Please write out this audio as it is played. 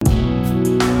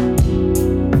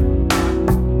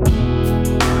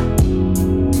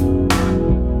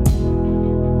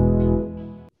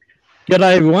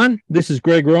G'day everyone, this is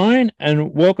Greg Ryan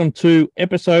and welcome to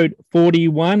episode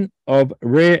 41 of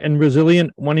Rare and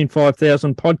Resilient 1 in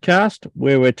 5,000 podcast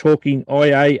where we're talking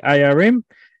IA-ARM.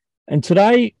 And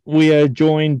today we are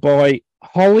joined by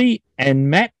Holly and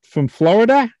Matt from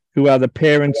Florida, who are the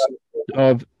parents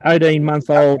of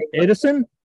 18-month-old Edison,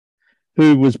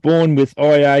 who was born with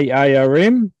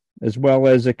IA-ARM as well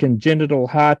as a congenital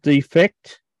heart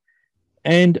defect.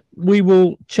 And we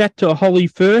will chat to Holly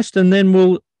first and then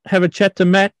we'll have a chat to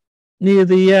Matt near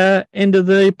the end of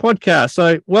the podcast.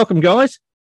 So welcome, guys.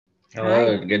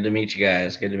 Hello. Hi. Good to meet you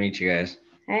guys.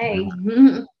 Hey.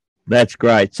 That's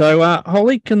great. So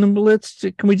Holly, can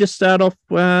we just start off,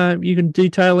 you can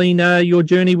detailing your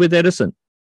journey with Edison?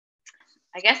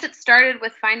 I guess it started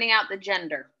with finding out the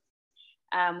gender.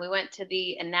 We went to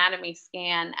the anatomy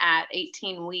scan at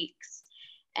 18 weeks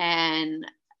and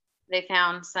they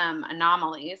found some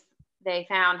anomalies. They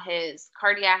found his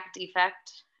cardiac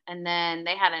defect, and then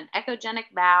they had an echogenic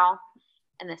bowel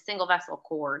and the single vessel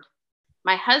cord.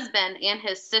 My husband and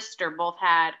his sister both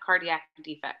had cardiac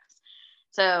defects.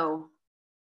 So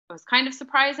it was kind of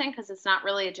surprising because it's not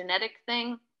really a genetic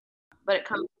thing, but it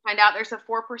comes to find out there's a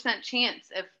 4% chance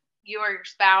if you or your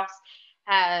spouse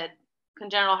had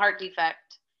congenital heart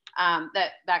defect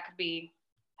that could be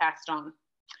passed on.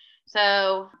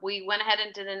 So we went ahead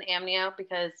and did an amnio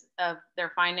because of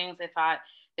their findings. They thought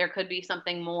there could be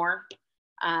something more,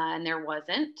 and there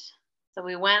wasn't. So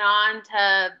we went on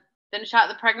to finish out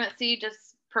the pregnancy,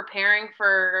 just preparing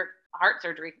for heart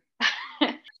surgery.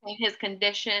 In his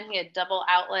condition, he had double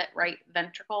outlet right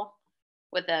ventricle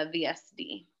with a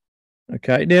VSD.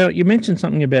 Okay. Now, you mentioned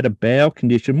something about a bowel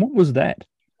condition. What was that?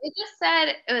 It just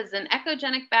said it was an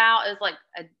echogenic bowel. It was like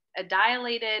a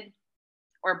dilated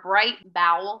or bright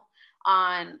bowel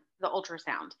on the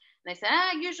ultrasound. And they said,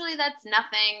 usually that's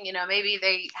nothing. You know, maybe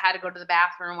they had to go to the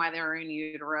bathroom while they were in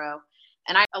utero.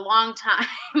 And a long time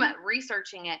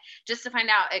researching it just to find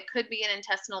out it could be an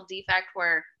intestinal defect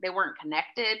where they weren't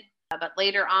connected. But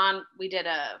later on, we did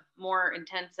a more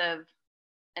intensive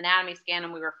anatomy scan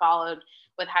and we were followed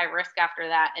with high risk after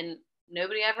that. And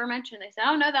nobody ever mentioned, they said,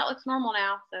 oh no, that looks normal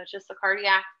now. So it's just a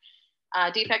cardiac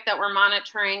defect that we're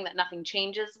monitoring, that nothing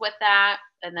changes with that.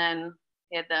 And then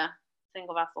he had the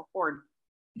single vessel cord.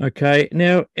 Okay.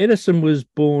 Now, Edison was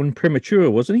born premature,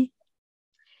 wasn't he?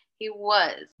 He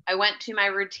was. I went to my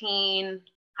routine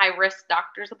high-risk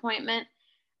doctor's appointment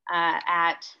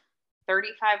at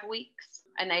 35 weeks.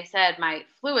 And they said my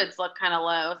fluids look kind of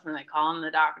low. So they call in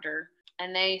the doctor.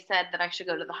 And they said that I should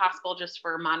go to the hospital just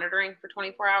for monitoring for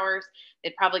 24 hours.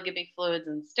 They'd probably give me fluids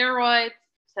and steroids.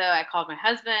 So I called my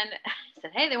husband. I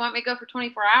said, hey, they want me to go for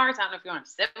 24 hours. I don't know if you want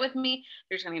to sit with me.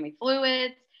 They're just going to give me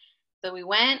fluids. So we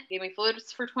went, gave me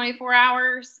fluids for 24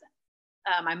 hours.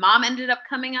 My mom ended up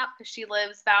coming up because she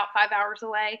lives about 5 hours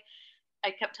away. I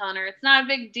kept telling her, it's not a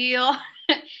big deal.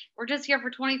 We're just here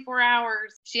for 24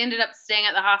 hours. She ended up staying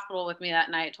at the hospital with me that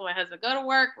night. I told my husband, go to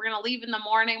work. We're going to leave in the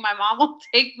morning. My mom will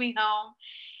take me home.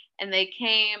 And they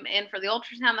came in for the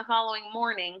ultrasound the following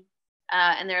morning.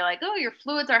 And they're like, oh, your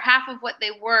fluids are half of what they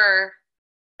were.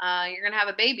 You're going to have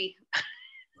a baby.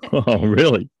 Oh,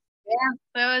 really? Yeah.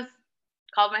 So I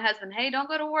called my husband, hey, don't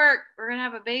go to work. We're going to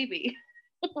have a baby.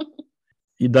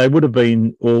 They would have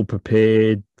been all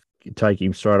prepared, take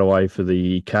him straight away for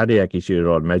the cardiac issue,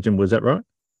 I'd imagine. Was that right?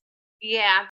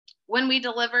 Yeah. When we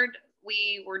delivered,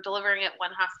 we were delivering at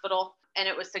one hospital, and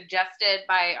it was suggested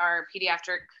by our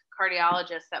pediatric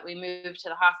cardiologist that we move to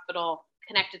the hospital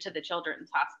connected to the children's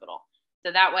hospital.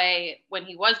 So that way, when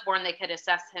he was born, they could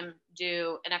assess him,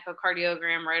 do an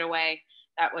echocardiogram right away.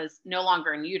 That was no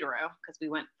longer in utero because we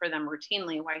went for them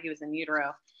routinely while he was in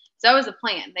utero. So that was a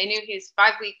plan. They knew he's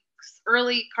 5 weeks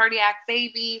early cardiac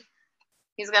baby.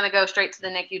 He's going to go straight to the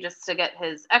NICU just to get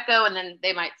his echo, and then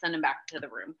they might send him back to the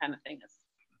room kind of thing. Is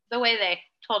the way they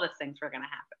told us things were going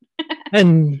to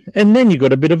happen. and then you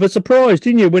got a bit of a surprise,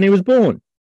 didn't you, when he was born?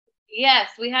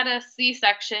 Yes, we had a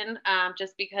C-section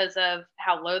just because of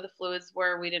how low the fluids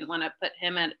were. We didn't want to put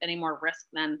him at any more risk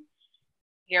than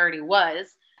he already was.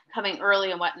 Coming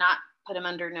early and whatnot, put him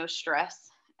under no stress.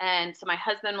 And so my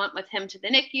husband went with him to the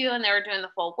NICU and they were doing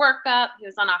the full workup. He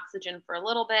was on oxygen for a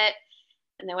little bit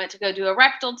and they went to go do a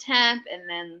rectal temp and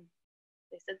then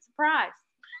they said, surprise.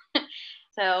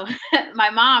 So my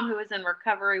mom, who was in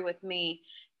recovery with me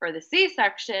for the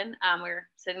C-section, we were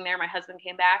sitting there. My husband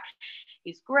came back.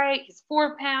 He's great. He's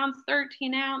 4 pounds,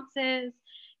 13 ounces.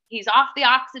 He's off the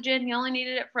oxygen. He only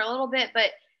needed it for a little bit,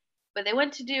 but they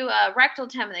went to do a rectal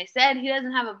temp and they said he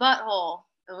doesn't have a butthole.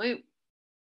 And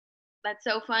that's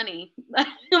so funny.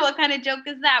 What kind of joke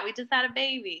is that? We just had a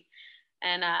baby.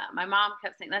 And my mom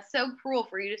kept saying, that's so cruel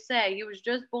for you to say. He was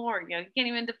just born. He can't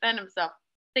even defend himself,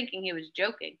 thinking he was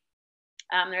joking.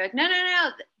 They're like, no.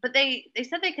 But they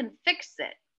said they can fix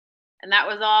it. And that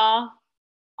was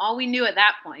all we knew at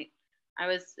that point. I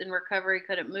was in recovery,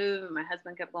 couldn't move. And my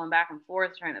husband kept going back and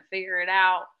forth, trying to figure it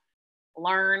out,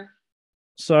 learn.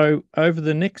 So over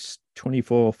the next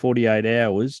 24, 48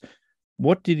 hours,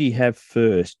 what did he have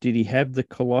first? Did he have the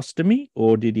colostomy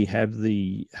or did he have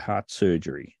the heart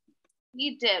surgery?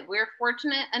 He did. We were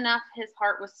fortunate enough his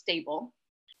heart was stable.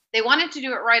 They wanted to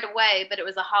do it right away, but it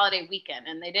was a holiday weekend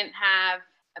and they didn't have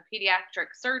a pediatric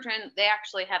surgeon. They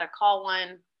actually had to call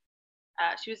one.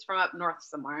 She was from up north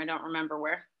somewhere. I don't remember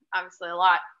where. Obviously, a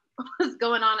lot was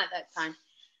going on at that time.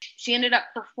 She ended up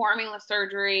performing the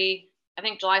surgery, I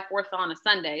think July 4th on a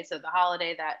Sunday. So the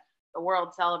holiday that the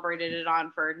world celebrated it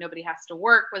on for nobody has to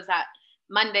work was that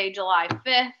Monday, July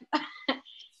 5th.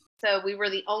 So we were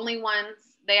the only ones.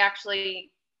 They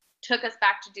actually took us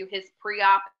back to do his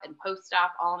pre-op and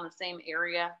post-op all in the same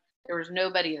area. There was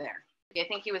nobody there. I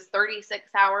think he was 36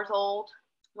 hours old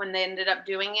when they ended up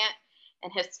doing it.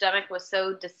 And his stomach was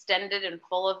so distended and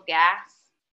full of gas.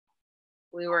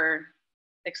 We were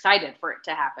excited for it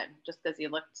to happen just because he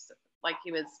looked like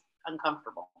he was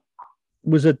uncomfortable.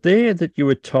 Was it there that you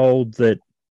were told that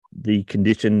the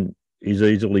condition is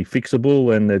easily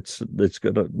fixable and it's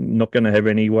not going to have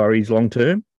any worries long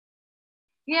term?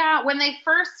 Yeah, when they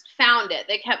first found it,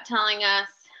 they kept telling us,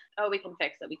 oh, we can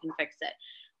fix it.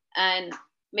 And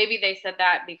maybe they said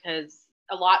that because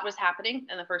a lot was happening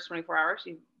in the first 24 hours.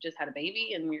 You just had a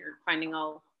baby and you're finding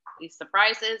all these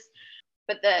surprises.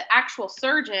 But the actual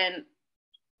surgeon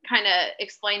kind of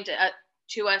explained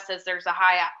to us as there's a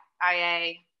high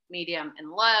IA, medium, and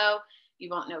low. You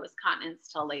won't know his continence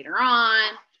till later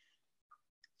on.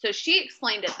 So she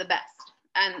explained it the best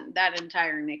and that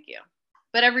entire NICU.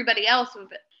 But everybody else,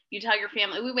 you tell your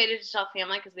family. We waited to tell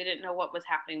family because we didn't know what was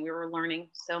happening. We were learning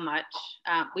so much.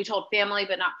 We told family,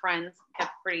 but not friends.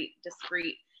 Kept pretty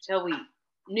discreet till we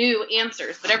knew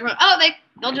answers. But everyone,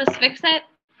 they'll just fix it.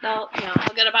 They'll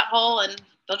get a butthole and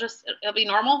it'll be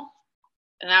normal.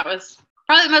 And that was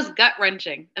probably the most gut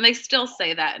wrenching. And they still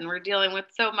say that. And we're dealing with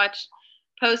so much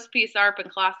post-PSARP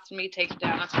and colostomy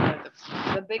takedown. That's probably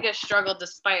the biggest struggle,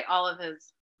 despite all of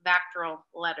his VACterL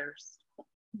letters.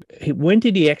 When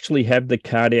did he actually have the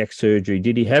cardiac surgery?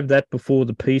 Did he have that before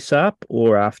the PSARP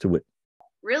or afterward?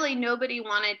 Really, nobody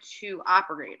wanted to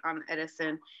operate on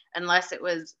Edison unless it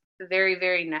was very,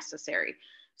 very necessary.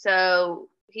 So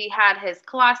he had his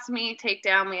colostomy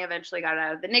takedown. We eventually got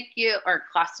out of the NICU, or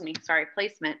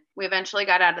placement. We eventually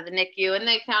got out of the NICU, and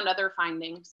they found other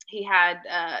findings. He had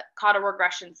caudal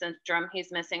regression syndrome.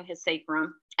 He's missing his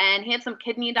sacrum. And he had some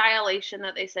kidney dilation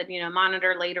that they said,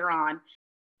 monitor later on.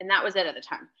 And that was it at the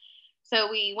time. So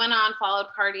we went on, followed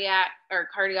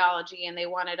cardiology, and they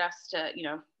wanted us to,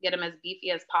 get him as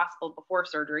beefy as possible before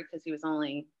surgery because he was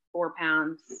only 4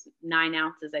 pounds, 9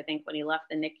 ounces, I think, when he left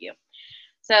the NICU.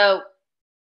 So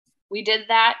we did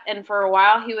that. And for a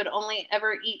while, he would only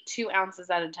ever eat 2 ounces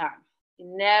at a time. He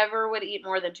never would eat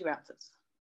more than 2 ounces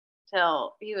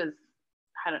till he was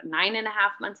 9.5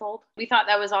 months old. We thought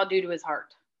that was all due to his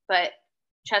heart, but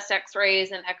chest x-rays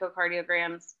and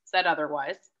echocardiograms said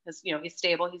otherwise because, he's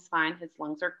stable, he's fine, his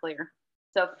lungs are clear.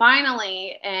 So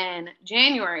finally in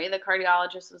January, the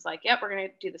cardiologist was like, yep, we're going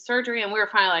to do the surgery. And we were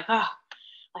finally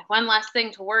like one less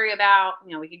thing to worry about.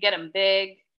 We could get him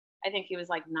big. I think he was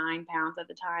like 9 pounds at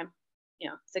the time,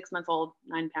 6 months old,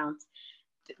 9 pounds.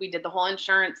 We did the whole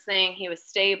insurance thing. He was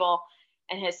stable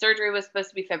and his surgery was supposed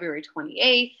to be February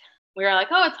 28th. We were like,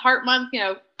 oh, it's heart month.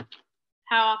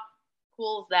 How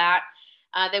cool is that?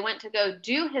 They went to go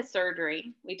do his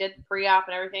surgery. We did pre-op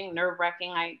and everything,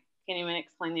 nerve-wracking. I can't even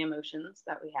explain the emotions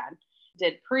that we had.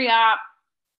 Did pre-op,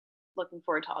 looking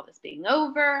forward to all this being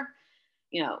over.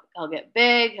 He'll get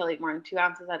big. He'll eat more than 2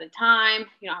 ounces at a time.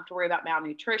 You don't have to worry about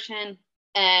malnutrition.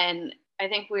 And I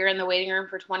think we were in the waiting room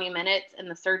for 20 minutes and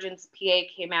the surgeon's PA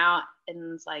came out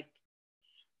and was like,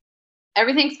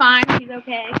 everything's fine. He's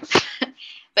okay.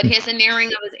 But he has a narrowing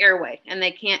of his airway and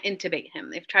they can't intubate him.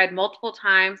 They've tried multiple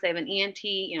times. They have an ENT,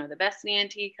 the best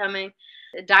ENT coming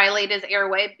to dilate his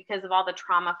airway because of all the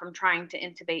trauma from trying to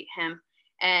intubate him.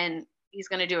 And he's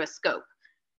going to do a scope.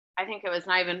 I think it was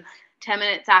not even 10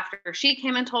 minutes after she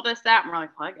came and told us that. And we're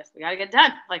like, well, I guess we got to get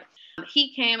done.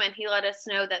 He came and he let us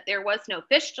know that there was no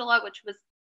fistula, which was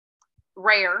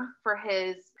rare for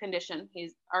his condition.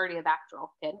 He's already a VACterL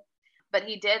kid, but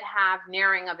he did have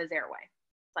narrowing of his airway.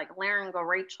 Like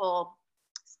laryngeal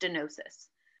stenosis,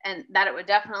 and that it would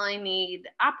definitely need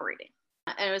operating.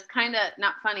 And it was kind of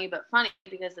not funny, but funny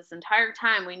because this entire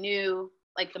time we knew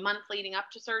like the month leading up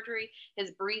to surgery,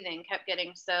 his breathing kept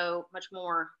getting so much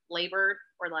more labored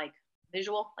or like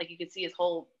visual. Like you could see his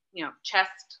whole,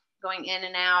 chest going in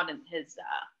and out, and his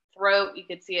throat, you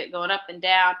could see it going up and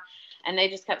down. And they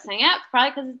just kept saying, yeah, it's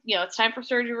probably because, it's time for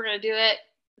surgery. We're going to do it.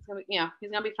 It's going to be,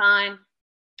 he's going to be fine.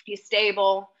 He's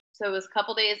stable. So it was a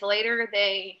couple days later,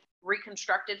 they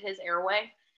reconstructed his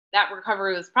airway. That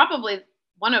recovery was probably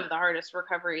one of the hardest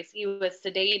recoveries. He was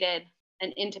sedated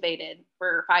and intubated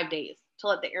for 5 days to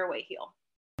let the airway heal.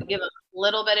 We give him a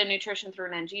little bit of nutrition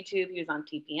through an NG tube. He was on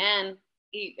TPN.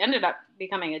 He ended up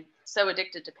becoming so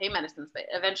addicted to pain medicines, but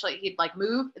eventually he'd like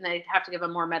move and they'd have to give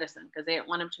him more medicine because they didn't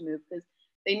want him to move because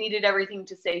they needed everything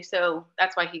to stay. So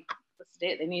that's why he was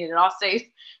sedated. They needed it all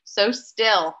stay so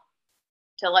still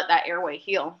to let that airway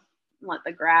heal and let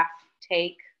the graft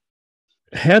take.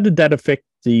 How did that affect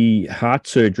the heart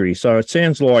surgery? So it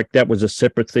sounds like that was a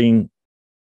separate thing.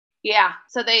 Yeah.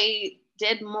 So they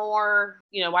did more,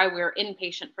 while we were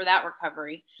inpatient for that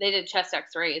recovery. They did chest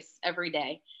x-rays every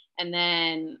day. And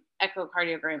then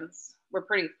echocardiograms were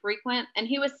pretty frequent. And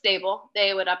he was stable.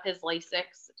 They would up his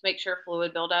Lasix to make sure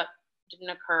fluid buildup didn't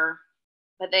occur.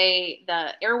 But the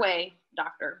airway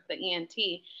doctor, the ENT,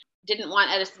 didn't want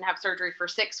Edison to have surgery for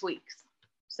 6 weeks.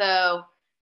 So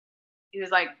he was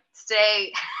like,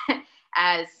 stay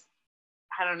as,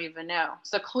 I don't even know,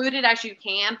 secluded as you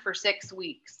can for 6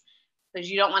 weeks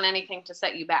because you don't want anything to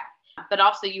set you back. But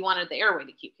also you wanted the airway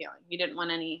to keep healing. You didn't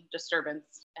want any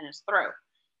disturbance in his throat.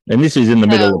 And this is in the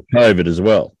middle of COVID as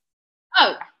well.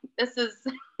 Oh, this is,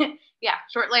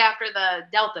 shortly after the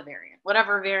Delta variant,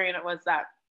 whatever variant it was that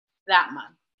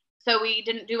month. So we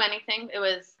didn't do anything. It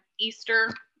was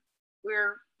Easter. We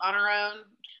were on our own.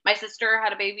 My sister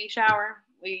had a baby shower.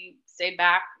 We stayed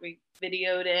back. We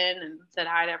videoed in and said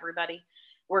hi to everybody.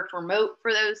 Worked remote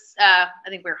for those. I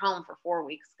think we were home for 4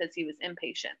 weeks because he was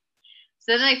inpatient.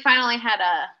 So then they finally had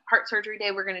a heart surgery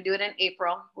day. We're going to do it in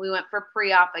April. We went for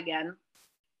pre-op again.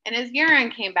 And his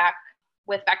urine came back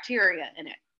with bacteria in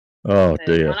it. Oh,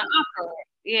 dear.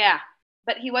 Yeah.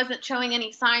 But he wasn't showing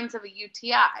any signs of a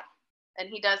UTI. And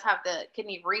he does have the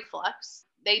kidney reflux.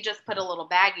 They just put a little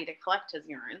baggie to collect his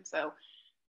urine. So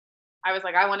I was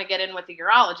like, I want to get in with the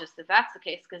urologist if that's the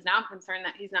case, because now I'm concerned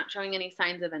that he's not showing any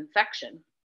signs of infection.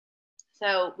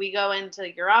 So we go into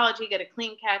urology, get a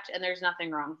clean catch, and there's nothing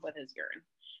wrong with his urine.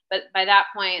 But by that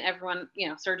point, everyone,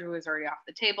 surgery was already off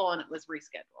the table and it was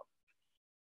rescheduled.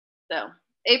 So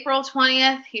April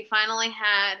 20th, he finally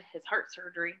had his heart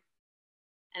surgery,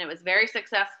 and it was very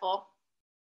successful.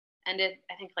 Ended,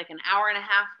 I think, like an hour and a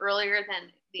half earlier than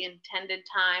the intended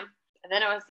time. And then it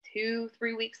was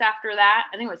 2-3 weeks after that.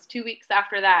 I think it was 2 weeks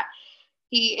after that.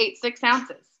 He ate 6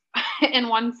 ounces in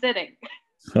one sitting.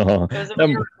 Oh, it was a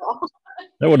miracle.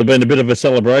 That would have been a bit of a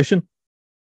celebration.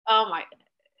 Oh my!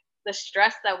 The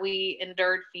stress that we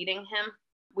endured feeding him.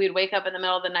 We'd wake up in the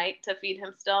middle of the night to feed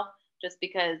him still, just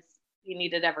because he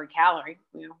needed every calorie.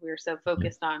 We were so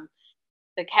focused on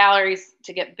the calories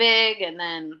to get big, and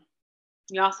then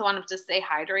you also want him to stay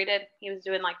hydrated. He was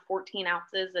doing like 14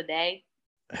 ounces a day.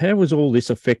 How was all this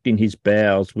affecting his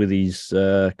bowels with his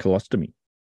colostomy?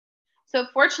 So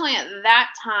fortunately, at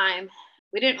that time,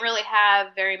 we didn't really have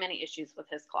very many issues with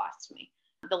his colostomy.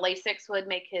 The Lasix would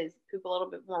make his poop a little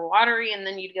bit more watery, and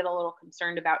then you'd get a little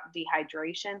concerned about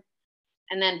dehydration.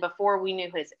 And then before we knew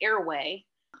his airway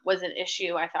was an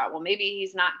issue, I thought, well, maybe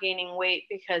he's not gaining weight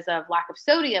because of lack of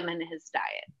sodium in his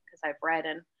diet. Because I've read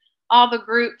in all the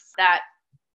groups that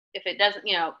if it doesn't,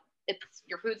 it's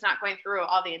your food's not going through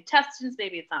all the intestines,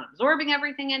 maybe it's not absorbing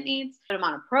everything it needs. Put him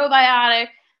on a probiotic,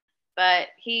 but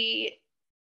he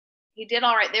did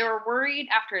all right. They were worried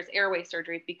after his airway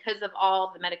surgery because of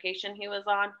all the medication he was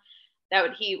on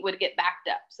that he would get backed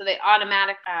up. So they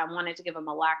automatically wanted to give him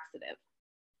a laxative,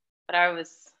 but I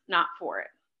was not for it.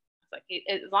 It's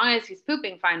like, as long as he's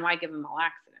pooping fine, why give him a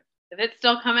laxative? If it's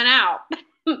still coming out,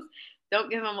 don't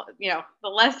give him, the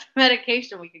less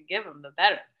medication we could give him, the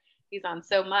better. He's on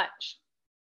so much.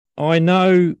 I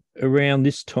know around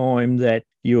this time that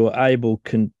you were able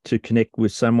to connect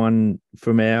with someone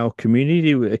from our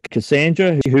community,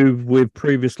 Cassandra, who we've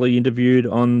previously interviewed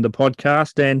on the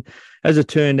podcast. And as it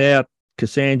turned out,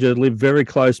 Cassandra lived very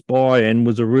close by and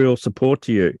was a real support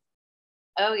to you.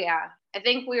 Oh, yeah. I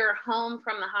think we were home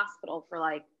from the hospital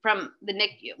from the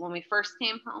NICU when we first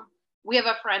came home. We have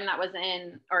a friend that was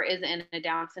is in a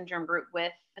Down syndrome group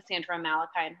with Cassandra and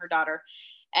Malachi and her daughter.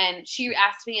 And she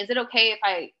asked me, is it okay if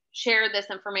I share this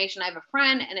information? I have a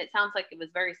friend, and it sounds like it was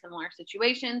very similar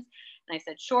situations. And I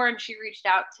said, sure. And she reached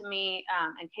out to me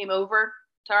and came over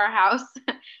to our house.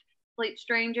 Complete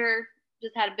stranger,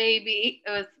 just had a baby.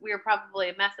 We were probably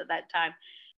a mess at that time.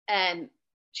 And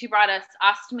she brought us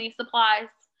ostomy supplies.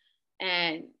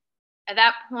 And at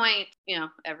that point,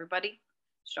 everybody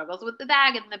struggles with the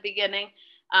bag in the beginning.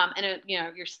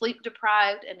 You're sleep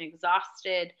deprived and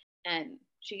exhausted. And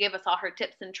she gave us all her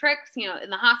tips and tricks. In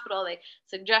the hospital, they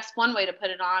suggest one way to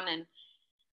put it on, and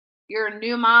you're a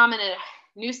new mom in a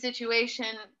new situation,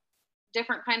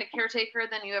 different kind of caretaker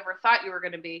than you ever thought you were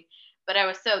going to be. But I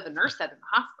was the nurse said in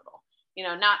the hospital,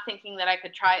 not thinking that I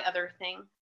could try other things.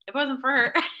 If it wasn't for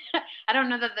her, I don't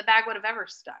know that the bag would have ever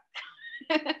stuck.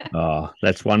 Oh,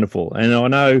 that's wonderful. And I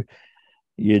know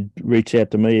you'd reached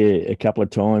out to me a couple of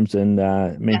times and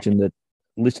mentioned that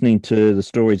listening to the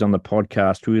stories on the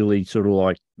podcast really sort of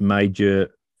like made you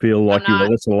feel like you were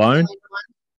less alone.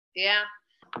 Yeah.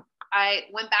 I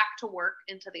went back to work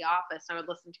into the office. I would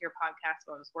listen to your podcast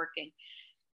while I was working.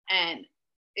 And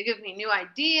it gives me new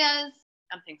ideas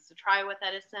and things to try with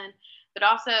Edison. But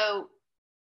also,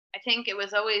 I think it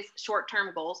was always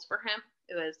short-term goals for him.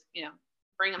 It was,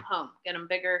 bring him home, get him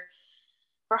bigger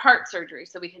for heart surgery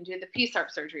so we can do the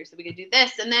PSARP surgery, so we could do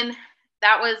this. And then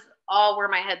that was all where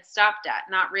my head stopped at,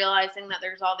 not realizing that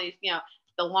there's all these,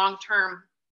 the long-term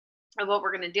of what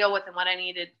we're going to deal with and what I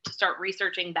needed to start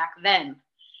researching back then,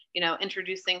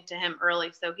 introducing to him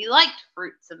early. So he liked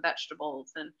fruits and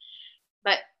vegetables.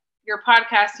 But your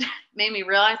podcast made me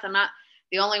realize I'm not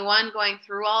the only one going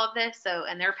through all of this.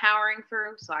 And they're powering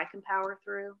through, so I can power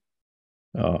through.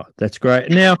 Oh, that's great.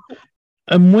 Now,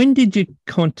 and when did you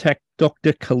contact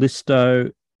Dr.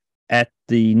 Callisto at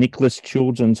the Nicholas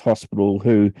Children's Hospital,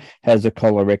 who has a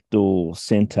colorectal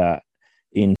center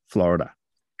in Florida?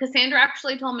 Cassandra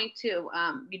actually told me too.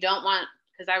 You don't want,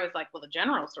 because I was like, well, the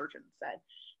general surgeon said.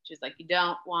 She's like, you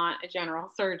don't want a general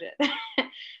surgeon.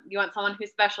 You want someone who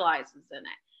specializes in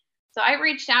it. So I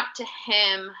reached out to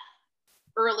him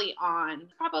early on,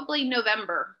 probably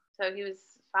November. So he was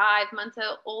 5 months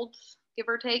old, give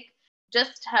or take,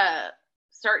 just to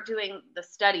start doing the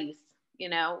studies.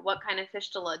 What kind of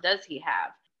fistula does he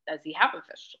have? Does he have a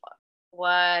fistula?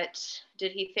 What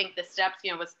did he think the steps,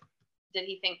 did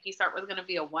he think PSARP was going to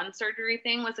be a 1 surgery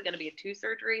thing? Was it going to be a 2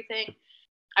 surgery thing?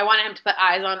 I wanted him to put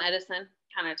eyes on Edison,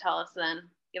 kind of tell us then,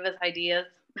 give us ideas,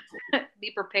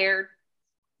 be prepared.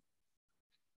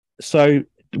 So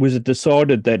was it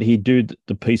decided that he'd do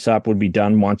the PSARP would be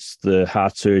done once the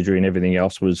heart surgery and everything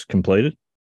else was completed?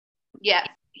 Yes.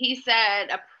 He said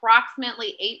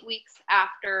approximately 8 weeks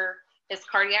after his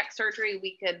cardiac surgery,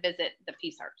 we could visit the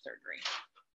PSARP surgery.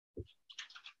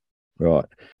 Right.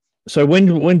 So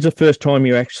when's the first time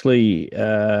you actually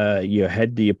you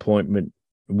had the appointment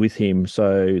with him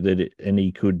so that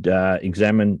he could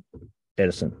examine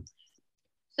Edison?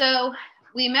 So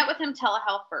we met with him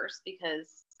telehealth first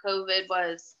because COVID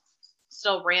was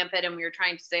still rampant and we were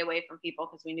trying to stay away from people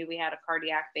because we knew we had a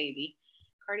cardiac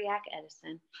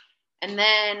Edison. And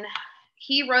then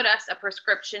he wrote us a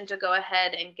prescription to go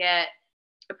ahead and get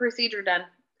a procedure done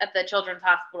at the Children's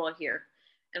Hospital here.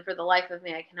 And for the life of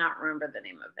me, I cannot remember the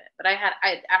name of it. But I had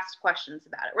asked questions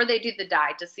about it, where they do the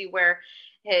dye to see where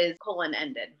his colon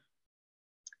ended.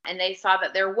 And they saw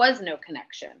that there was no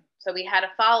connection. So we had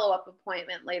a follow-up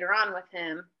appointment later on with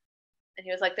him. And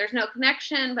he was like, there's no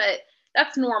connection, but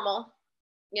that's normal,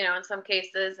 in some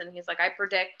cases. And he's like, I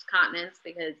predict continence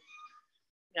because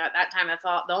at that time, that's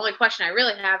all. The only question I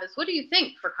really have is, what do you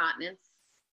think for continence?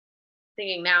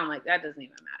 Thinking now, I'm like, that doesn't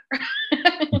even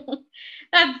matter.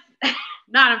 That's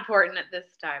not important at this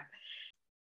time.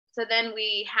 So then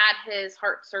we had his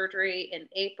heart surgery in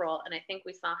April, and I think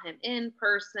we saw him in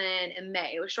person in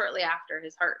May. It was shortly after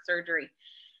his heart surgery.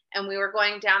 And we were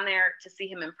going down there to see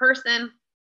him in person.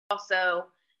 Also,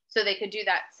 so they could do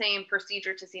that same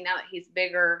procedure to see now that he's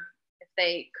bigger, if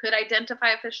they could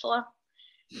identify a fistula.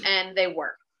 And they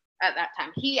were at that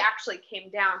time. He actually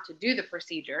came down to do the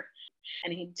procedure,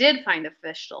 and he did find a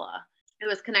fistula. It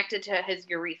was connected to his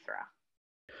urethra.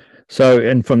 So,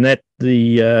 and from that,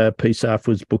 the PSARP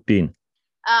was booked in?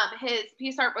 His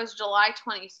PSARP was July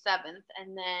 27th,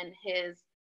 and then his,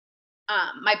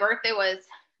 my birthday was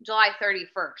July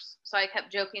 31st. So I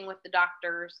kept joking with the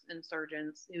doctors and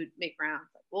surgeons who make rounds,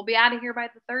 like, we'll be out of here by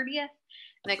the 30th.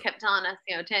 And they kept telling us,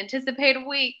 to anticipate a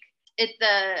week.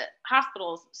 The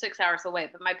hospital's 6 hours away,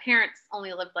 but my parents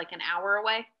only lived like an hour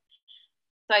away.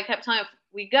 So I kept telling him,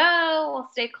 if we go, we'll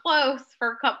stay close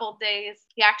for a couple of days.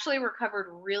 He actually recovered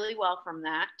really well from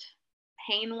that.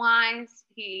 Pain-wise,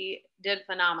 he did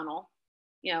phenomenal.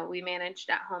 We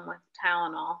managed at home with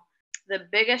Tylenol. The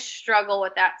biggest struggle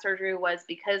with that surgery was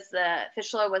because the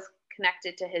fistula was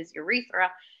connected to his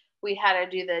urethra, we had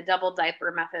to do the double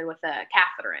diaper method with a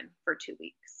catheter in for 2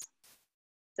 weeks.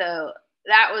 So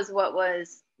that was what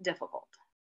was difficult.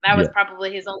 That was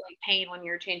probably his only pain when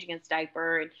you're changing his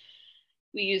diaper. And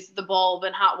we use the bulb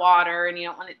in hot water and you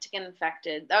don't want it to get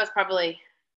infected. That was probably,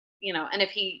 and if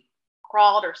he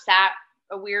crawled or sat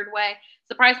a weird way,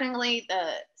 surprisingly,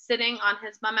 the sitting on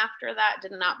his bum after that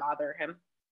did not bother him.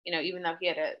 Even though he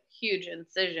had a huge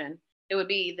incision, it would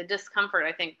be the discomfort,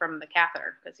 I think, from the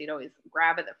catheter, because he'd always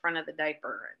grab at the front of the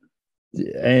diaper.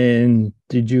 And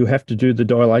did you have to do the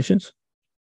dilations?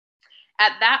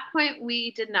 At that point,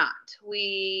 we did not.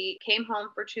 We came home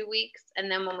for 2 weeks, and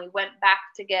then when we went back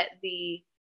to get the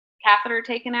catheter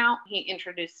taken out, he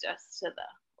introduced us to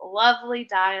the lovely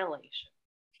dilation.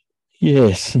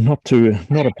 Yes, not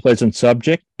a pleasant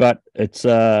subject, but it's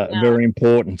a very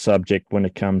important subject when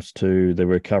it comes to the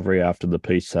recovery after the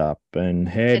PSAP. And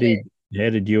how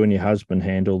did you and your husband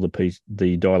handle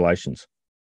the dilations?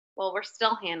 Well, we're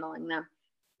still handling them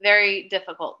very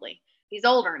difficultly. He's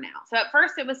older now. So at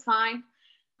first it was fine.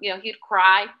 He'd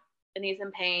cry and he's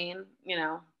in pain,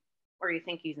 or you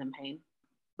think he's in pain.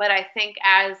 But I think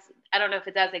I don't know if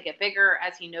it's as they get bigger,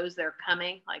 as he knows they're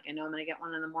coming. Like, I know I'm going to get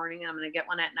one in the morning and I'm going to get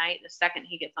one at night. The second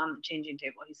he gets on the changing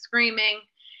table, he's screaming.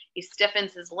 He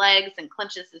stiffens his legs and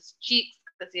clenches his cheeks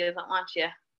because he doesn't want you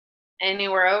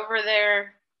anywhere over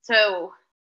there. So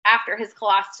after his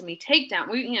colostomy takedown,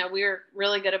 we were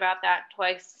really good about that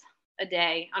twice a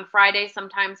day. On Friday,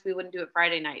 sometimes we wouldn't do it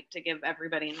Friday night to give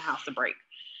everybody in the house a break.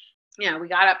 We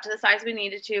got up to the size we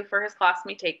needed to for his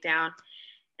colostomy takedown.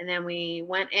 And then we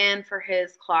went in for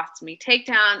his colostomy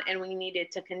takedown, and we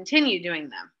needed to continue doing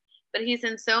them. But he's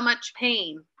in so much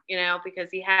pain, because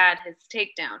he had his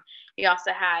takedown. He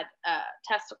also had a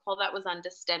testicle that was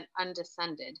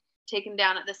undescended, taken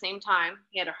down at the same time.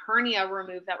 He had a hernia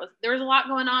removed. There was a lot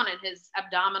going on in his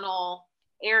abdominal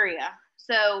area.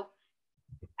 So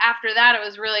after that, it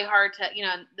was really hard to,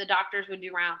 the doctors would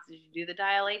do rounds. Did you do the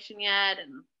dilation yet?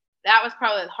 And that was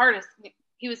probably the hardest.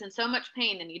 He was in so much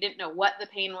pain and you didn't know what the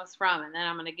pain was from. And then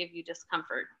I'm going to give you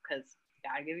discomfort because I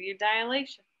gotta give you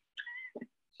dilation.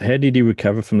 How did he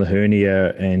recover from the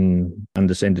hernia and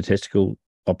undescended testicle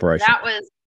operation? That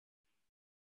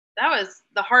was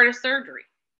the hardest surgery,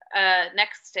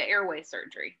 next to airway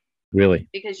surgery. Really?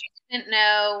 Because you didn't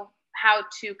know how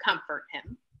to comfort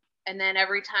him. And then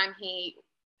every time he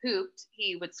pooped,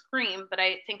 he would scream. But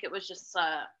I think it was just,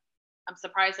 I'm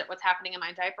surprised at what's happening in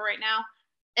my diaper right now.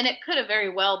 And it could have very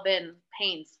well been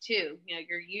pains too.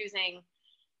 You're using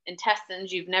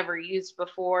intestines you've never used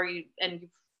before, and you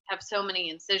have so many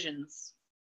incisions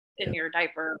in your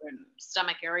diaper and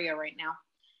stomach area right now.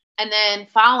 And then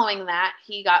following that,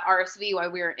 he got RSV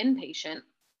while we were inpatient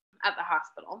at the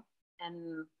hospital.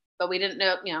 But we didn't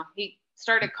know, he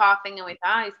started coughing and we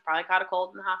thought he's probably caught a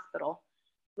cold in the hospital.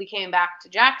 We came back to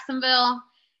Jacksonville,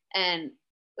 and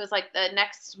it was like the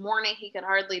next morning he could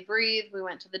hardly breathe. We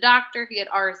went to the doctor. He had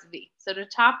RSV. So to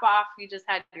top off, you just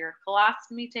had your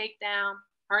colostomy takedown,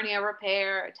 hernia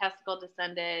repair, a testicle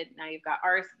descended. Now you've got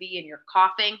RSV and you're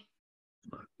coughing.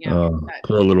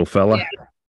 Poor little fella.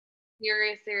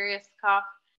 Yeah, serious cough.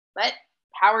 But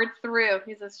powered through.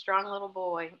 He's a strong little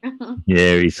boy.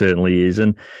 Yeah, he certainly is.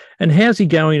 And how's he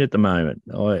going at the moment?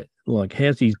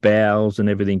 How's his bowels and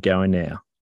everything going now?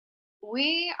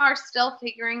 We are still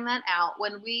figuring that out.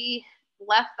 When we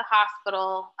left the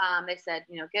hospital, they said,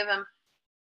 give him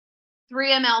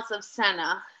 3 mLs of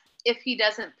Senna if he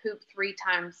doesn't poop 3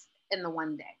 times in the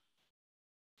one day.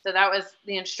 So that was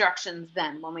the instructions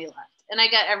then when we left. And I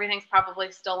get everything's probably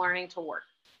still learning to work.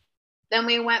 Then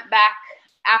we went back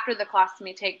after the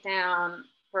colostomy takedown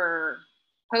for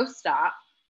post-op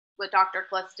with Dr.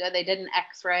 Callisto. They did an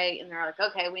x-ray and they're like,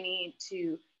 okay, we need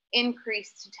to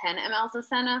increase to 10 mLs of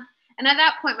Senna. And at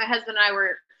that point, my husband and I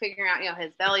were figuring out,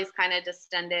 his belly's kind of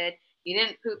distended. He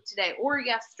didn't poop today or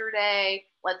yesterday.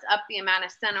 Let's up the amount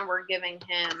of Senna we're giving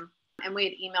him. And we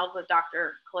had emailed with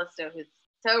Dr. Callisto, who's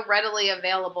so readily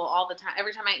available all the time.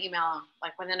 Every time I email him,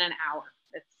 like within an hour,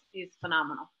 he's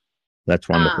phenomenal. That's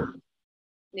wonderful.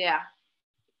 Yeah.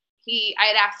 I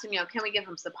had asked him, can we give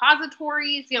him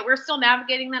suppositories? We're still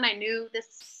navigating that. I knew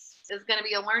this is going to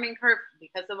be a learning curve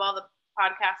because of all the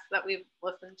podcasts that we've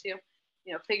listened to.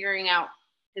 Figuring out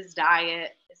his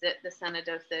diet. Is it the Senna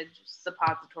dosage,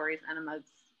 suppositories, enemas?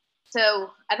 So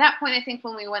at that point, I think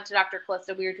when we went to Dr.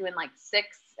 Callisto, we were doing like 6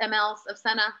 mLs of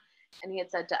Senna, and he had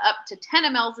said to up to 10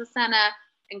 mLs of Senna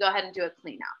and go ahead and do a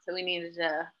clean out. So we needed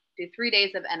to do 3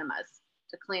 days of enemas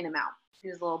to clean him out. He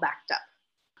was a little backed up.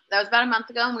 That was about a month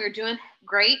ago, and we were doing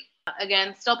great.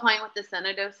 Again, still playing with the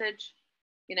Senna dosage.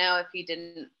 If he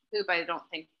didn't poop, I don't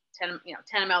think 10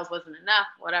 mLs wasn't enough,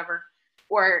 whatever.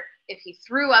 Or if he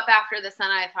threw up after the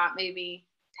Senna, I thought maybe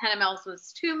 10 mLs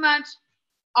was too much.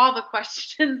 All the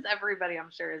questions everybody,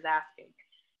 I'm sure, is asking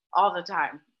all the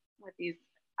time with these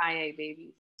IA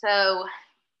babies. So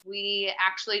We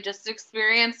actually just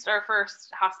experienced our first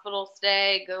hospital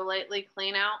stay, go lightly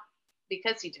clean out,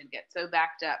 because he did get so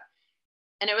backed up.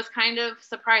 And it was kind of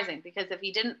surprising because if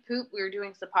he didn't poop, we were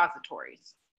doing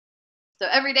suppositories. So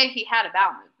every day he had a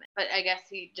bowel movement, but I guess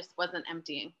he just wasn't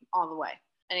emptying all the way.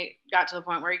 And it got to the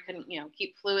point where he couldn't,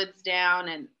 keep fluids down,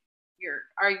 and you're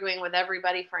arguing with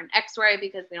everybody for an x-ray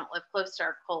because we don't live close to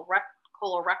our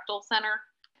colorectal center.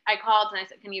 I called and I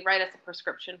said, can you write us a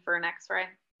prescription for an x-ray?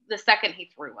 The second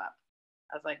he threw up,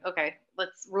 I was like, okay,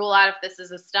 let's rule out if this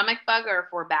is a stomach bug or if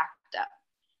we're backed up.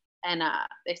 And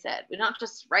they said, we don't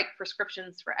just write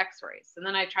prescriptions for x-rays. And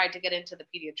then I tried to get into the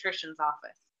pediatrician's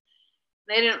office.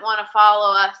 They didn't want to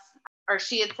follow us, or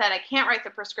she had said, I can't write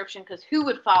the prescription because who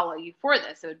would follow you for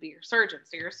this? It would be your surgeon.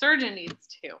 So your surgeon needs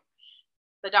to.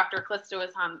 But Dr. Callisto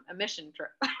was on a mission trip.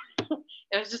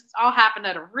 It was just all happened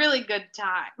at a really good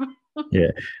time.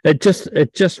 Yeah, it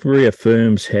just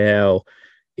reaffirms how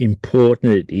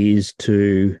important it is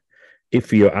to,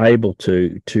 if you're able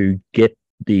to get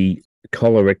the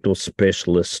colorectal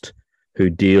specialist who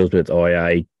deals with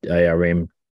IA, ARM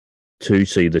to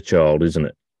see the child, isn't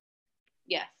it?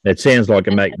 Yes. It sounds like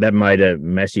that made a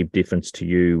massive difference to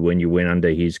you when you went under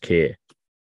his care.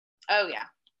 Oh, yeah.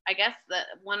 I guess that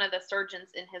one of the surgeons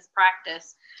in his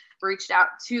practice reached out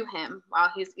to him while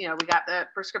he's, we got the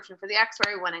prescription for the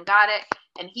x-ray, went and got it,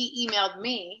 and he emailed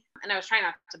me, and I was trying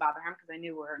not to bother him because I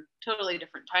knew we're in totally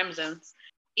different time zones.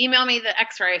 Email me the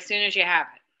x-ray as soon as you have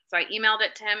it. So I emailed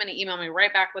it to him, and he emailed me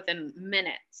right back within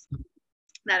minutes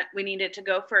that we needed to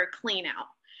go for a clean out.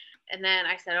 And then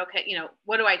I said, okay,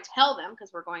 what do I tell them?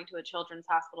 Because we're going to a children's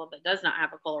hospital that does not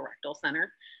have a colorectal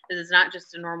center. This is not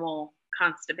just a normal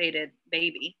constipated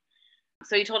baby.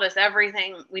 So he told us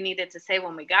everything we needed to say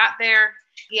when we got there.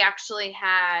 He actually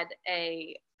had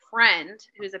a friend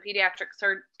who's a pediatric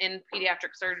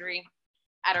surgery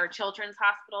at our children's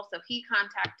hospital. So he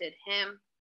contacted him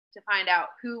to find out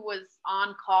who was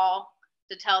on call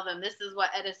to tell them this is what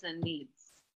Edison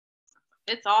needs.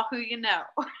 It's all who you know.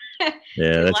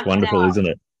 Yeah, that's wonderful, isn't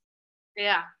it?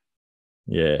 Yeah.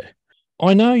 Yeah.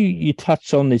 I know you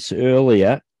touched on this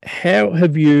earlier. How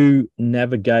have you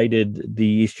navigated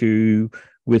the issue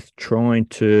with trying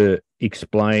to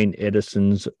explain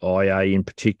Edison's IA in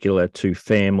particular to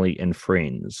family and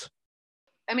friends?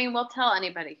 I mean, we'll tell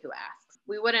anybody who asks.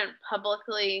 We wouldn't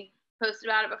publicly post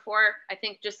about it before, I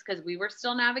think just because we were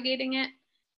still navigating it.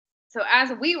 So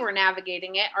as we were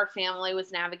navigating it, our family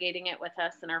was navigating it with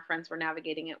us and our friends were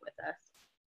navigating it with us.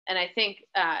 And I think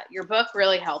your book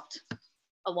really helped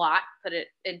a lot, put it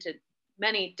into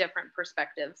many different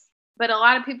perspectives. But a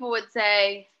lot of people would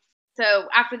say, so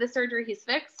after the surgery, he's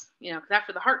fixed, because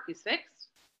after the heart, he's fixed.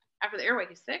 After the airway,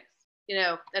 he's fixed.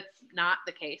 That's not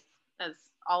the case, as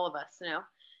all of us know.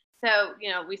 So,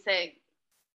 we say,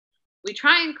 we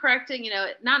try and correct it,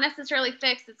 not necessarily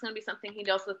fixed. It's going to be something he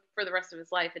deals with for the rest of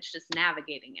his life. It's just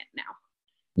navigating it now.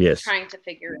 Yes. Trying to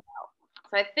figure it out.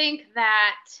 So I think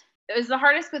that it was the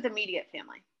hardest with immediate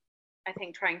family, I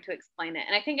think, trying to explain it.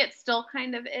 And I think it still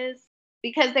kind of is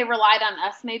because they relied on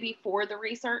us maybe for the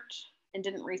research and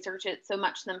didn't research it so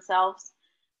much themselves.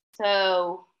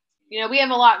 So, we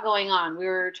have a lot going on. We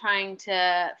were trying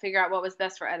to figure out what was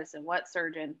best for Edison, what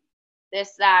surgeon,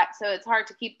 this, that. So it's hard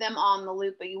to keep them on the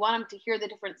loop, but you want them to hear the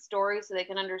different stories so they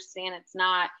can understand it's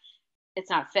not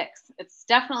a fix. It's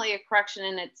definitely a correction,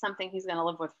 and it's something he's going to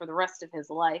live with for the rest of his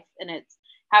life. And it's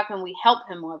how can we help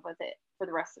him live with it for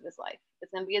the rest of his life?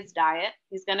 It's going to be his diet.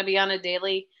 He's going to be on a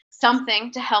daily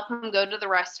something to help him go to the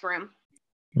restroom.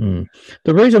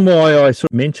 The reason why I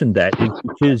sort of mentioned that is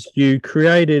because you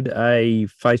created a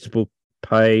Facebook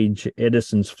page,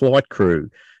 Edison's Flight Crew,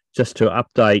 just to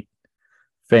update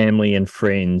family and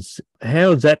friends.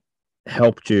 How has that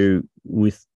helped you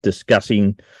with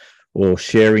discussing or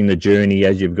sharing the journey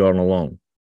as you've gone along?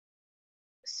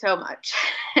 So much.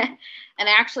 And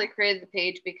I actually created the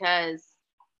page because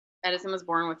Edison was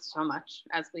born with so much,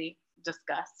 as we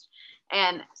discussed.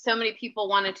 And so many people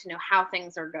wanted to know how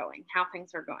things are going.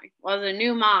 Well, as a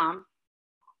new mom,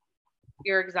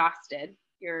 you're exhausted.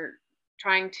 You're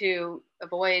trying to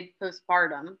avoid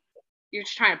postpartum. You're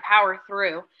just trying to power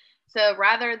through. So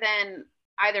rather than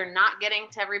either not getting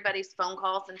to everybody's phone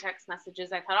calls and text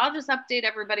messages, I thought I'll just update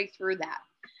everybody through that.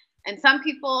 And some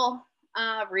people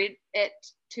read it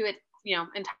to its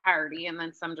entirety, and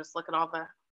then some just look at all the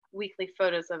weekly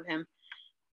photos of him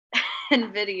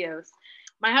and videos.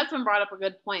 My husband brought up a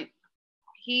good point.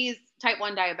 He's type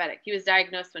 1 diabetic. He was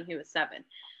diagnosed when he was 7.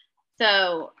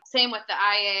 So same with the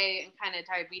IA and kind of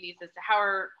diabetes as to how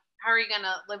are you going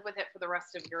to live with it for the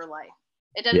rest of your life?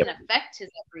 It doesn't affect his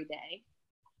everyday,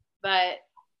 but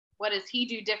what does he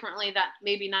do differently that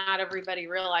maybe not everybody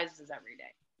realizes every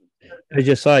day? as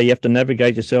you say, you have to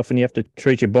navigate yourself and you have to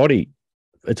treat your body.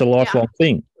 It's a lifelong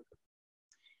thing.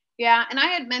 Yeah, and I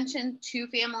had mentioned to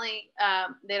family,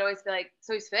 they'd always be like,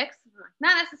 "So he's fixed?"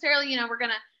 Not necessarily. We're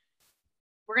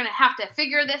gonna have to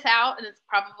figure this out, and it's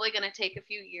probably gonna take a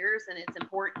few years. And it's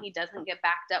important he doesn't get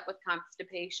backed up with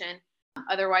constipation.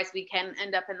 Otherwise, we can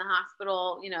end up in the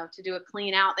hospital, to do a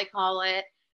clean out, they call it.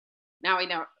 Now we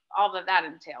know all that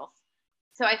entails.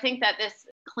 So I think that this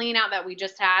clean out that we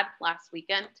just had last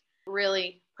weekend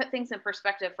really put things in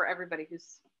perspective for everybody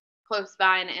who's close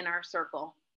by and in our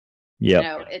circle.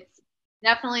 Yeah. It's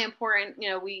definitely important.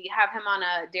 We have him on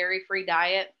a dairy-free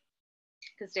diet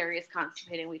because dairy is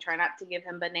constipating. We try not to give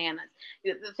him bananas,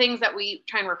 the things that we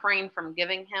try and refrain from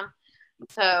giving him.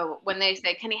 So when they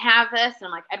say, "Can he have this?" and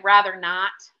I'm like, "I'd rather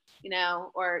not,"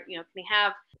 or, "Can he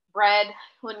have bread?"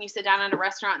 When you sit down at a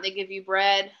restaurant and they give you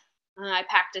bread, and I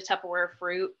packed a Tupperware of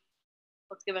fruit,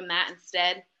 let's give him that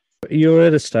instead. You're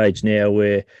at a stage now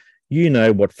where you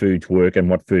know what foods work and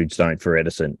what foods don't for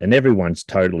Edison, and everyone's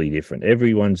totally different.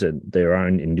 Everyone's in their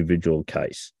own individual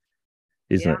case,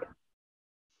 isn't it?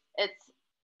 It's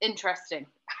interesting,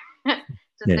 to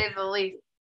say the least.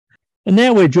 And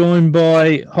now we're joined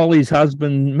by Holly's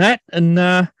husband, Matt. And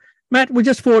Matt, we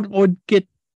just thought we'd get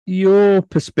your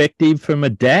perspective from a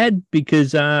dad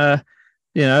because,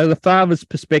 the father's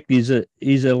perspective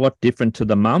is a lot different to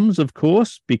the mum's, of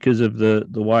course, because of the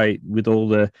way with all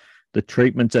the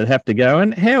treatments that have to go.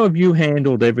 And how have you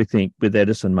handled everything with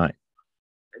Edison, mate?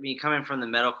 I mean, coming from the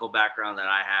medical background that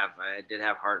I have, I did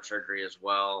have heart surgery as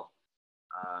well,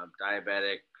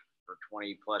 diabetic for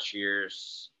 20 plus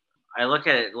years. I look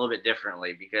at it a little bit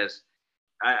differently because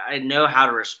I know how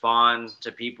to respond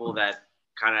to people that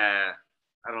kind of,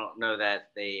 I don't know that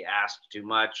they ask too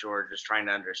much or just trying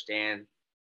to understand,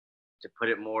 to put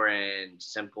it more in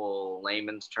simple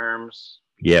layman's terms.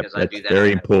 Yeah, that's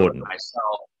very important.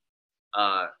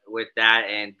 Myself, with that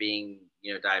and being,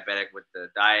 diabetic with the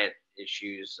diet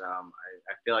issues,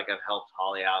 I feel like I've helped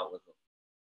Holly out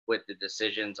with the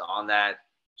decisions on that.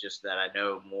 Just that I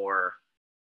know more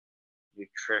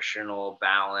nutritional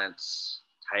balance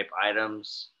type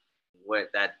items, what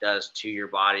that does to your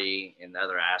body and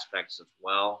other aspects as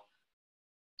well.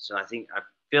 So I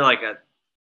feel like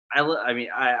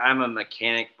I'm a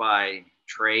mechanic by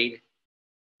trade.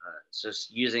 So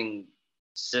using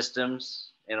systems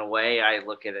in a way, I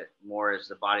look at it more as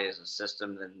the body as a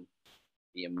system than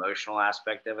the emotional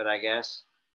aspect of it, I guess.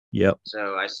 Yep.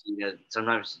 So I see that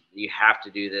sometimes you have to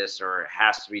do this or it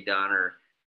has to be done, or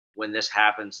when this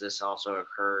happens, this also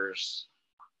occurs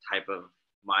type of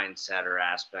mindset or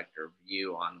aspect or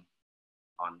view on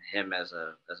him as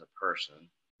a person.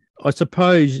 I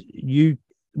suppose you,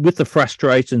 with the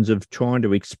frustrations of trying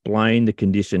to explain the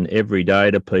condition every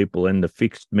day to people and the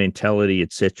fixed mentality,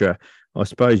 etc., I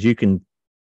suppose you can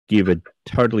give a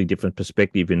totally different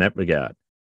perspective in that regard.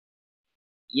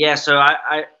 Yeah, so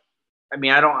I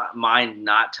don't mind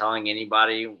not telling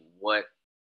anybody what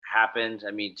happened.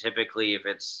 I mean, typically if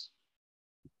it's,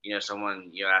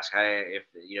 someone, ask, "Hey, if,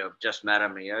 just met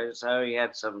him, so he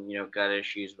had some, gut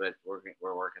issues, but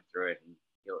we're working through it and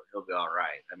he'll be all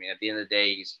right." I mean, at the end of the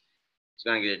day, he's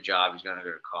going to get a job. He's going to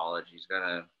go to college.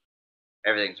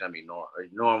 Everything's going to be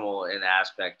normal in the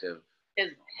aspect of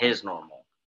his normal.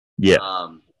 Yeah.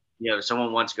 If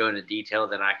someone wants to go into detail,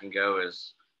 then I can go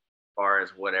as far as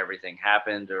what everything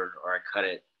happened, or I cut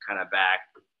it kind of back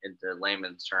into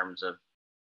layman's terms of,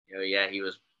 he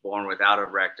was born without a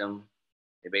rectum.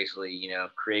 They basically,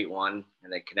 create one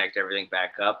and they connect everything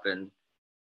back up. And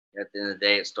at the end of the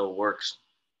day, it still works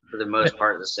for the most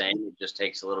part the same. It just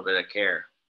takes a little bit of care.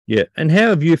 Yeah. And how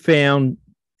have you found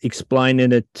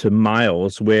explaining it to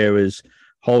males, whereas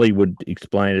Holly would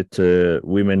explain it to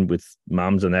women with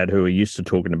mums and that who are used to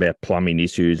talking about plumbing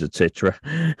issues, etc.,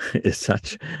 as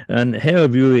such? And how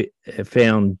have you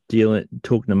found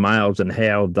talking to males and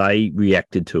how they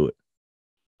reacted to it?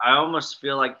 I almost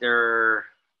feel like they're,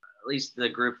 at least the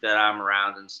group that I'm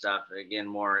around and stuff, again,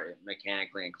 more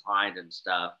mechanically inclined and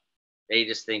stuff. They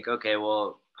just think, okay,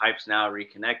 well, pipe's now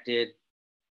reconnected.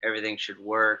 Everything should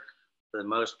work for the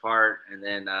most part. And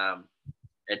then a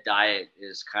diet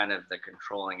is kind of the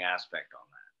controlling aspect on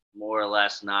that. More or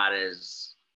less not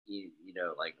as,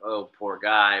 like, oh, poor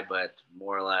guy, but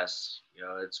more or less,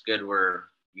 it's good where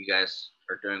you guys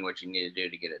are doing what you need to do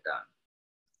to get it done.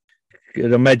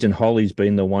 I'd imagine Holly's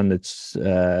been the one that's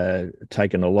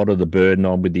taken a lot of the burden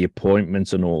on with the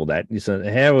appointments and all that. So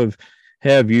how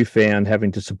have you found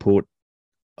having to support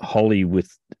Holly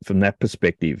from that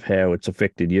perspective, how it's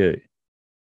affected you?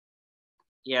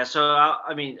 Yeah, so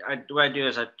what I do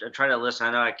is I try to listen.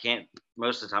 I know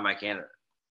most of the time I can't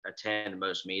attend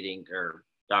most meetings or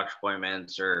doctor's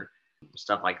appointments or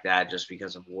stuff like that just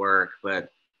because of work.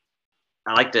 But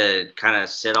I like to kind of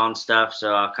sit on stuff.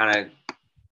 So I'll kind of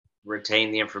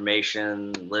retain the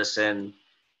information, listen,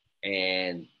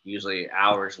 and usually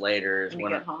hours later is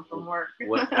when get home from work.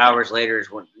 hours later is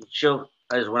when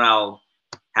I'll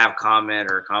have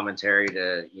comment or commentary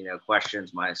to,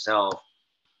 questions myself.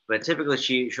 But typically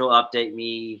she'll update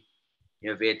me,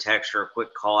 via text or a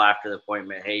quick call after the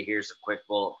appointment. Hey, here's the quick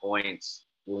bullet points.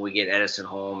 When we get Edison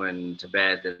home and to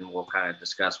bed, then we'll kind of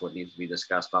discuss what needs to be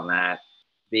discussed on that.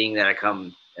 Being that I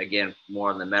come, again,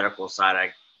 more on the medical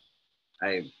side,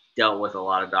 I dealt with a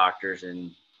lot of doctors,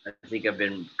 and I think I've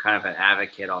been kind of an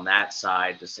advocate on that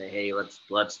side to say, hey,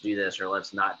 let's do this, or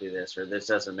let's not do this, or this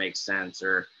doesn't make sense,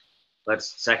 or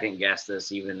let's second guess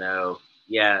this, even though,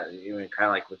 kind of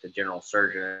like with the general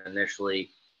surgeon initially,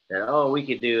 that, oh, we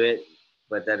could do it,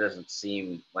 but that doesn't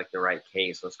seem like the right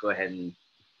case. Let's go ahead and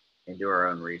do our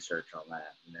own research on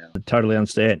that. I totally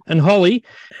understand. And Holly,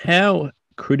 how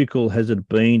critical has it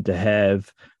been to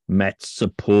have Matt's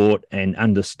support and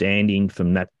understanding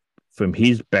from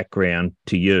his background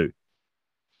to you?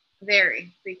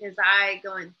 Very, because I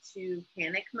go into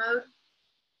panic mode,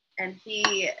 and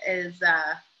he is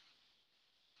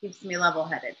keeps me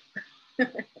level-headed.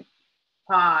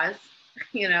 Pause.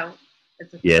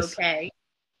 It's okay.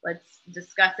 Let's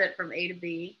discuss it from A to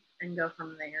B and go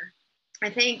from there. I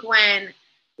think when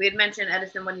we had mentioned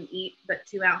Edison wouldn't eat but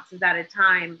 2 ounces at a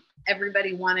time,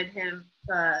 everybody wanted him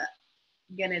to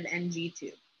get an NG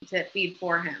tube to feed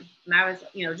for him. And I was,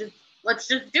 let's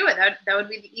just do it. That would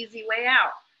be the easy way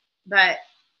out. But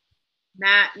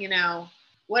Matt,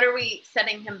 what are we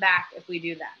setting him back if we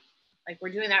do that? Like, we're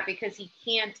doing that because he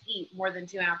can't eat more than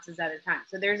 2 ounces at a time.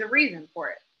 So there's a reason for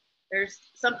it. There's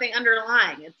something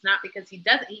underlying. It's not because he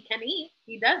can eat.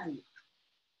 He does eat.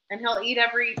 And he'll eat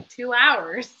every 2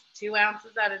 hours, 2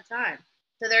 ounces at a time.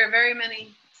 So there are very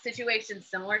many situations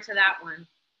similar to that one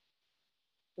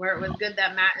where it was good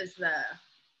that Matt is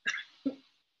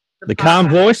the calm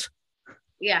voice.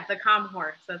 Yeah, the calm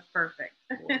horse. That's perfect.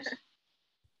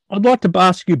 I'd like to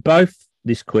ask you both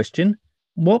this question.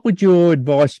 What would your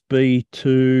advice be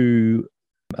to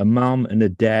a mum and a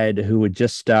dad who are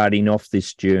just starting off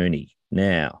this journey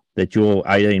now that you're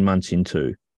 18 months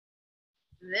into?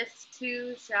 This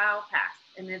too shall pass,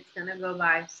 and it's going to go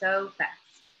by so fast.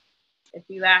 If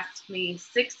you asked me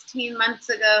 16 months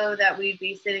ago that we'd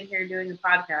be sitting here doing a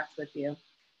podcast with you,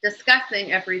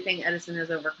 discussing everything Edison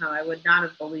has overcome, I would not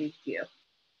have believed you.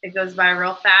 It goes by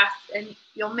real fast, and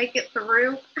you'll make it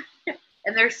through.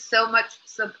 And there's so much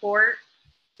support.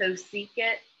 So seek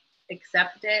it,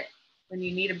 accept it. When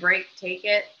you need a break, take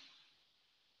it.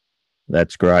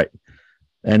 That's great.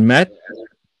 And Matt?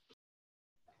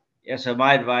 Yeah, so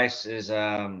my advice is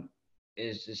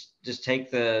just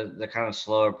take the kind of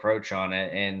slow approach on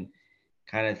it and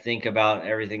kind of think about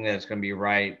everything that's going to be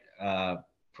right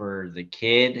for the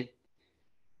kid,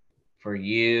 for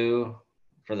you,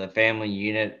 for the family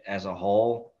unit as a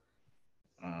whole.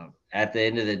 At the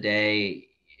end of the day,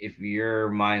 if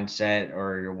your mindset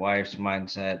or your wife's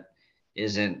mindset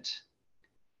isn't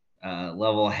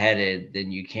level-headed,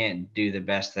 then you can't do the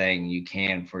best thing you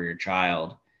can for your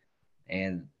child.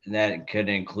 And that could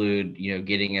include,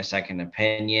 getting a second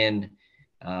opinion,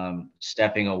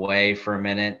 stepping away for a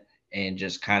minute and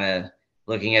just kind of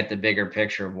looking at the bigger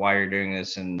picture of why you're doing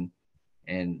this and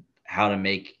how to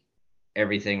make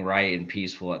everything right and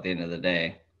peaceful at the end of the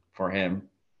day for him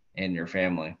and your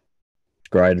family.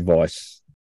 Great advice.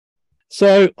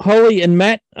 So, Holly and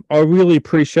Matt, I really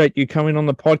appreciate you coming on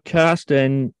the podcast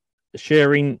and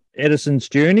sharing Edison's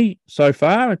journey so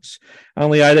far. It's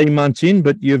only 18 months in,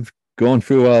 but you've gone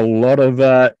through a lot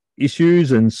of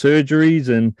issues and surgeries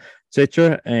and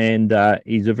etc. And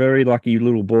he's a very lucky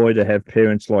little boy to have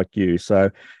parents like you.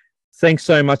 So thanks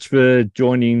so much for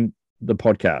joining the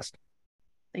podcast.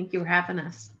 Thank you for having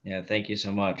us. Yeah, thank you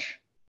so much.